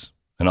business.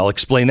 And I'll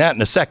explain that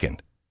in a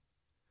second.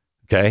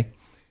 Okay?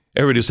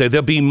 Everybody will say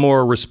they'll be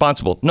more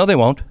responsible. No, they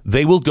won't.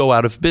 They will go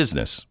out of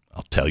business.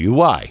 I'll tell you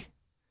why.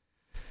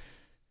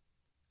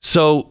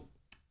 So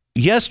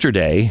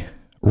yesterday,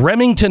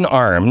 Remington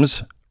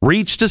Arms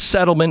reached a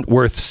settlement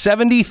worth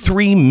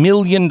 $73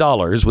 million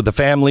with the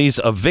families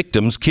of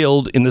victims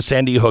killed in the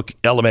Sandy Hook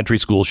elementary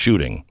school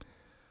shooting.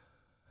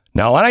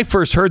 Now, when I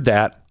first heard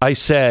that, I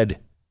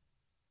said,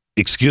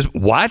 excuse me,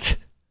 what?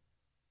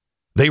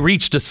 They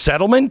reached a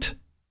settlement?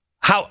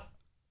 How?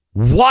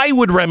 Why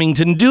would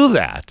Remington do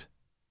that?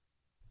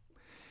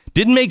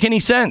 Didn't make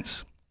any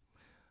sense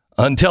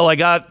until I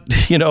got,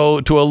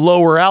 to a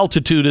lower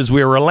altitude as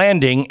we were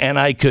landing and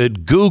I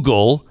could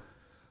Google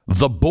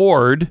the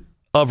board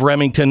of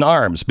Remington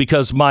Arms,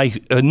 because my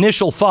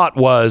initial thought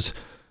was,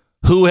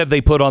 who have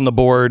they put on the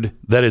board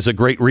that is a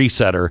great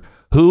resetter?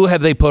 Who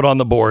have they put on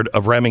the board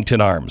of Remington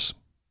Arms?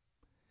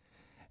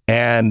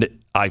 And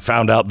I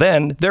found out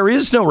then there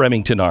is no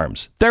Remington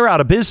Arms. They're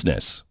out of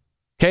business.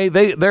 Okay,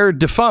 they're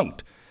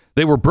defunct.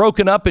 They were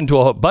broken up into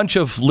a bunch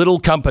of little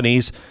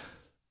companies.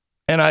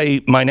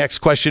 And my next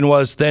question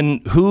was,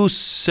 then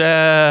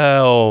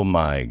oh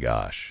my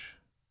gosh.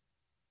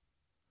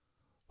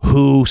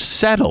 Who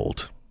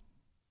settled?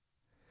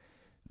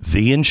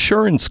 The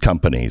insurance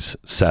companies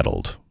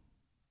settled.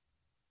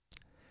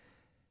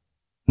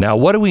 Now,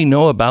 what do we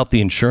know about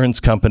the insurance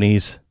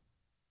companies?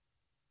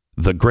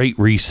 The Great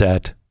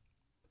Reset,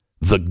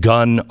 the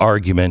gun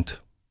argument.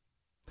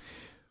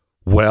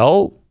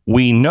 Well,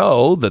 we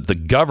know that the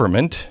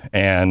government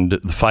and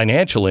the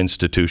financial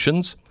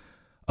institutions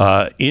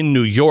in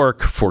New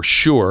York for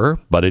sure,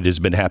 but it has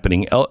been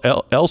happening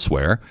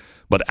elsewhere,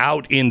 but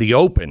out in the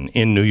open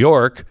in New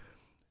York,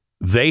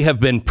 they have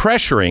been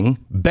pressuring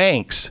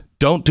banks,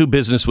 don't do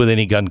business with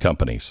any gun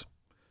companies,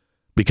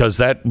 because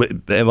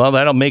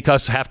that'll make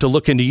us have to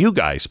look into you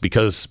guys,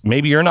 because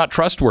maybe you're not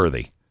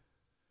trustworthy,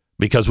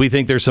 because we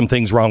think there's some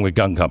things wrong with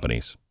gun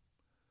companies.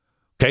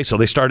 Okay, so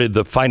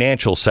the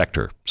financial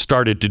sector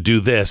started to do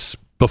this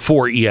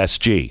before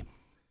ESG,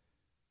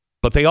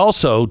 but they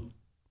also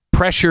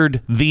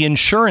pressured the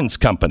insurance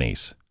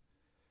companies.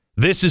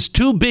 This is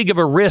too big of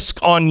a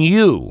risk on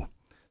you.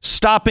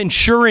 Stop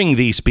insuring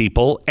these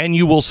people and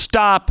you will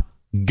stop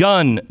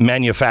gun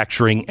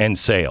manufacturing and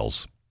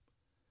sales.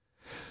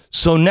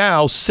 So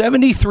now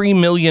 $73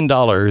 million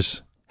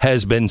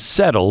has been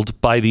settled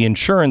by the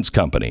insurance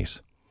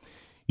companies.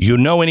 You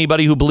know,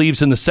 anybody who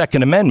believes in the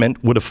Second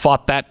Amendment would have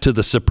fought that to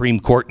the Supreme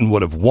Court and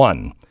would have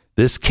won.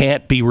 This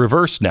can't be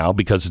reversed now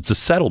because it's a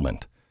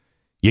settlement.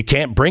 You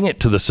can't bring it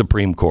to the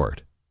Supreme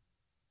Court.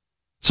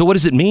 So what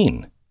does it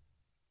mean?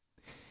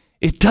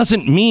 It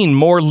doesn't mean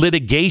more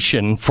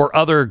litigation for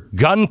other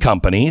gun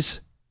companies.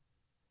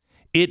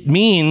 It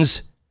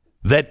means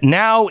that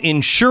now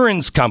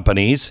insurance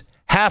companies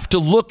have to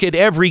look at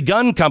every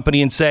gun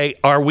company and say,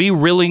 are we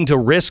willing to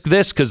risk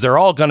this? Because they're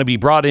all going to be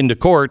brought into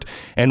court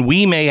and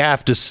we may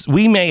have to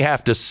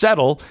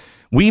settle.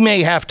 We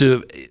may have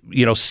to,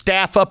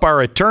 staff up our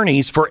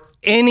attorneys for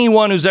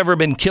anyone who's ever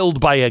been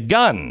killed by a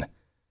gun.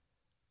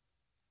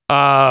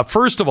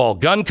 First of all,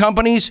 gun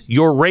companies,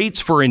 your rates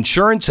for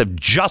insurance have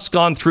just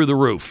gone through the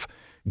roof.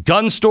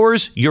 Gun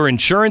stores, your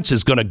insurance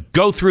is going to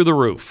go through the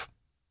roof.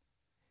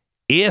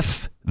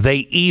 If they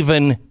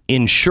even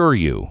insure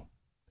you.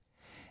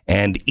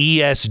 And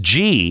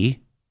ESG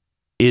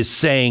is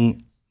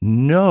saying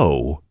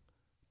no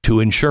to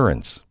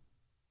insurance.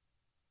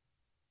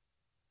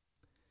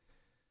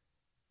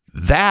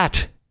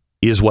 That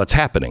is what's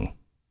happening.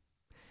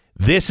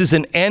 This is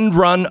an end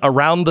run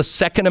around the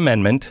Second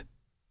Amendment.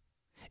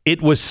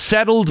 It was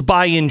settled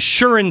by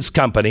insurance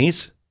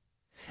companies.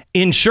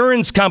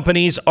 Insurance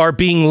companies are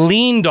being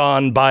leaned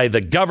on by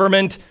the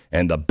government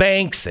and the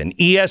banks and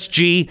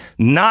ESG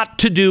not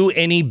to do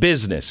any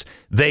business.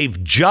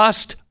 They've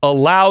just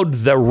allowed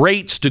the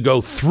rates to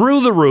go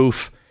through the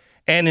roof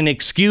and an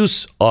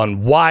excuse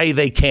on why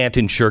they can't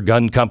insure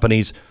gun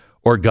companies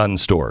or gun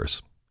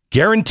stores.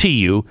 Guarantee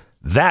you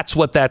that's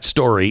what that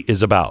story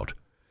is about.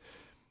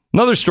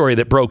 Another story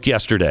that broke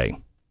yesterday.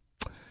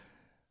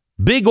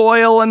 Big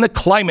oil and the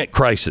climate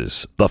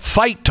crisis, the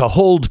fight to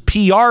hold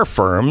PR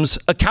firms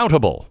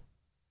accountable.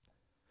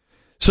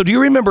 So do you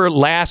remember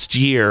last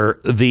year,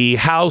 the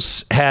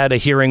House had a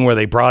hearing where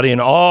they brought in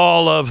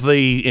all of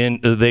the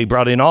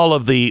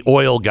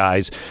oil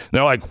guys.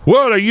 They're like,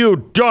 what have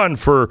you done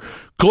for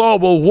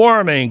global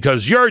warming?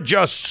 Because you're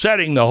just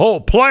setting the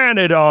whole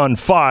planet on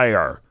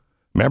fire.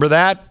 Remember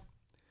that?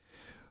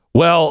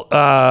 Well,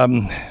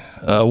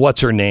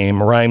 what's her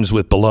name? Rhymes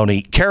with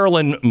baloney.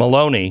 Carolyn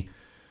Maloney.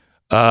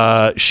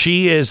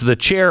 She is the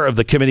chair of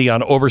the Committee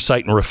on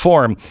Oversight and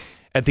Reform.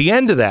 At the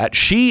end of that,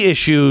 she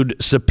issued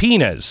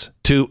subpoenas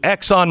to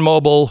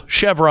ExxonMobil,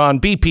 Chevron,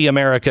 BP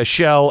America,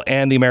 Shell,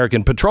 and the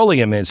American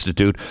Petroleum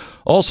Institute,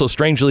 also,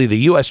 strangely, the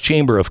U.S.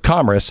 Chamber of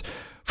Commerce,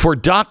 for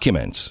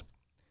documents.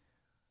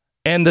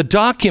 And the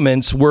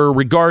documents were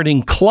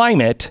regarding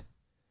climate,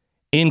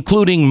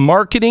 including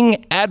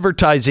marketing,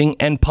 advertising,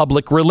 and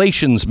public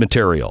relations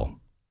material.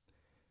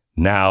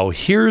 Now,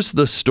 here's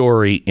the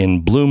story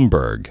in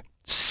Bloomberg.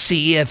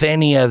 See if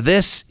any of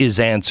this is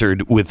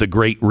answered with the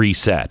Great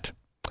Reset.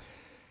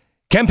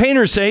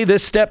 Campaigners say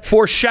this step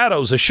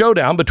foreshadows a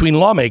showdown between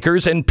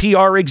lawmakers and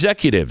PR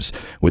executives,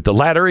 with the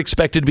latter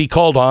expected to be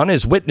called on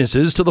as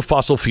witnesses to the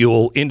fossil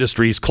fuel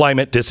industry's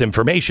climate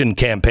disinformation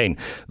campaign.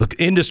 The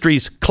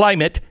industry's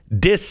climate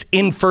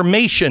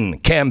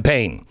disinformation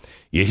campaign.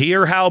 You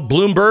hear how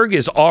Bloomberg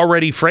is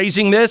already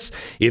phrasing this?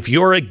 If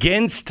you're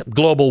against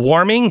global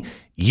warming,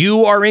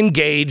 you are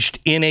engaged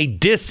in a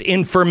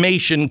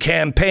disinformation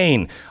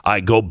campaign.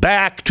 I go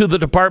back to the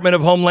Department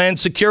of Homeland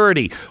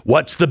Security.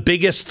 What's the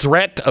biggest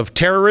threat of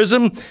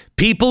terrorism?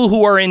 People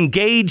who are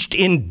engaged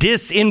in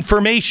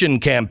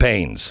disinformation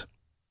campaigns.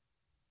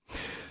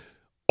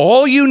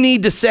 All you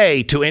need to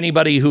say to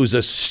anybody who's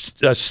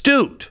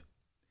astute,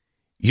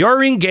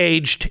 you're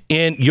engaged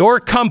in, your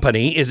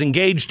company is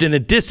engaged in a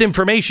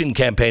disinformation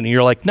campaign. And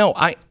you're like, no,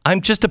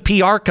 I'm just a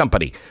PR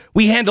company.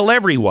 We handle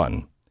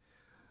everyone.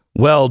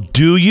 Well,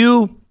 do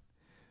you?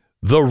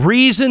 The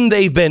reason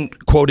they've been,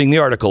 quoting the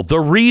article, the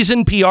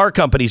reason PR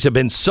companies have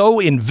been so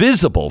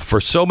invisible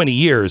for so many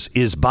years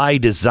is by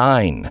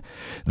design.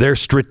 Their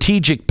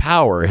strategic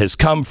power has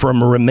come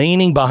from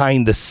remaining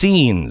behind the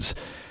scenes.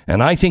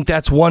 And I think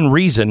that's one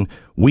reason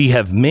we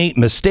have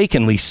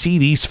mistakenly see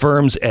these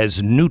firms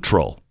as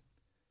neutral.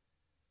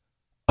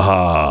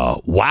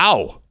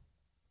 Wow.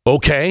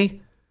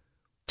 Okay.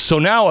 So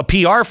now a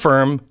PR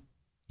firm,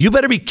 you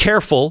better be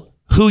careful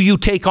who you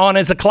take on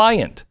as a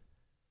client,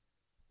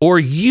 or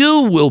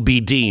you will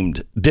be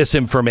deemed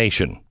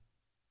disinformation.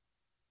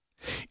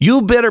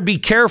 You better be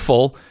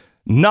careful,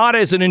 not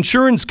as an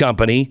insurance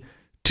company,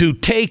 to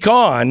take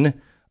on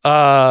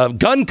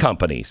gun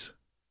companies,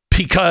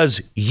 because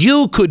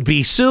you could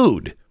be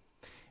sued.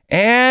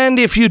 And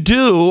if you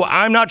do,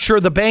 I'm not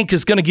sure the bank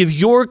is going to give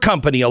your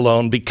company a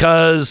loan,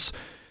 because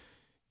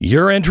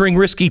you're entering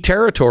risky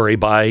territory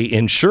by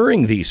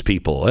insuring these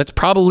people. It's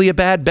probably a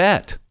bad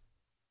bet.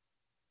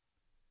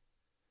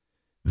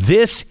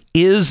 This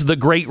is the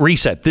Great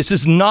Reset. This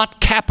is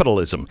not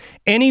capitalism.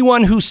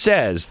 Anyone who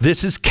says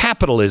this is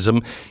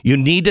capitalism, you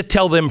need to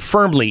tell them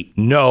firmly,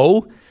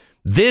 no,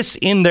 this,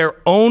 in their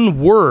own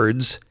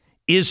words,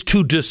 is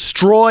to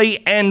destroy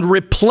and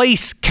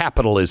replace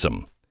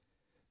capitalism.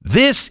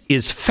 This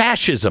is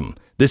fascism.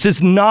 This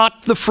is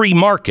not the free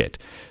market.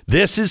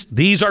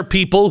 These are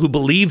people who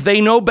believe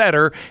they know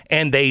better,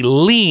 and they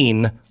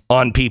lean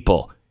on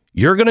people.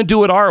 You're going to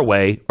do it our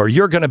way, or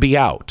you're going to be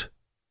out.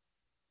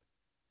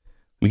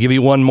 Let me give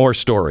you one more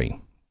story.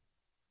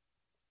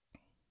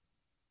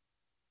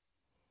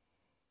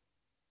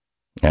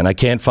 And I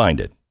can't find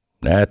it.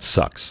 That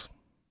sucks.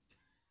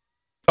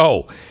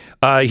 Oh,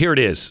 here it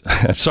is.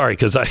 I'm sorry,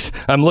 because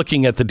I'm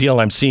looking at the deal.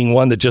 And I'm seeing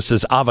one that just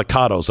says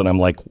avocados. And I'm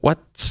like, what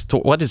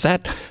is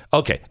that?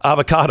 Okay,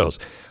 avocados.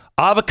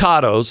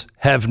 Avocados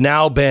have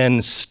now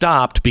been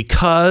stopped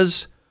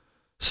because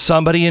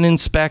somebody in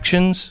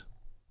inspections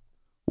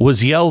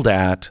was yelled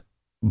at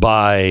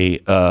by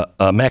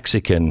a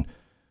Mexican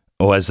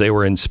as they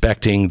were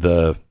inspecting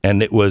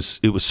and it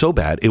was so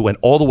bad, it went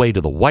all the way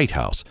to the White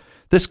House.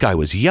 This guy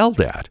was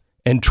yelled at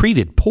and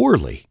treated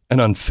poorly and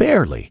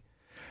unfairly.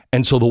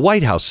 And so the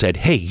White House said,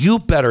 hey, you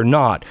better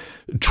not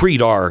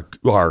treat our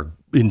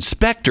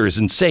inspectors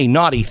and say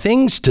naughty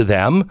things to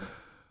them.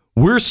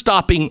 We're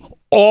stopping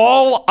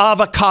all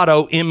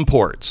avocado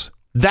imports.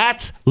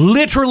 That's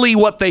literally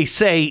what they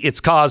say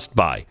it's caused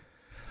by.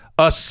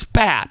 A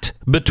spat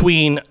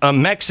between a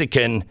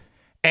Mexican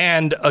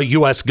and a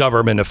U.S.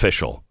 government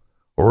official.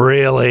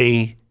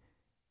 Really?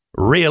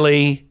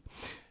 Really?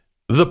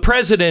 The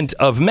president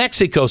of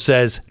Mexico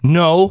says,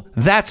 no,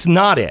 that's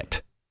not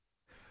it.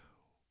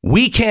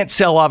 We can't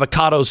sell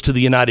avocados to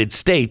the United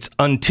States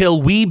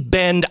until we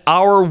bend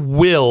our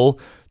will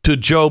to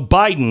Joe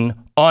Biden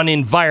on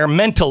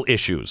environmental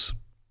issues.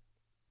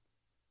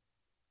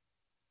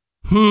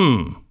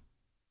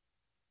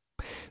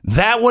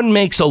 That one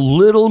makes a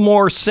little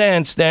more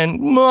sense than,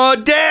 oh,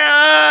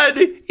 Dad,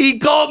 he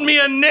called me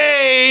a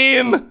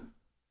name.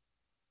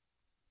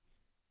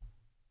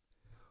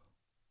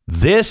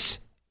 This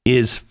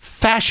is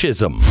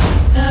fascism.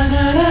 Na,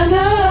 na, na,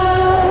 na.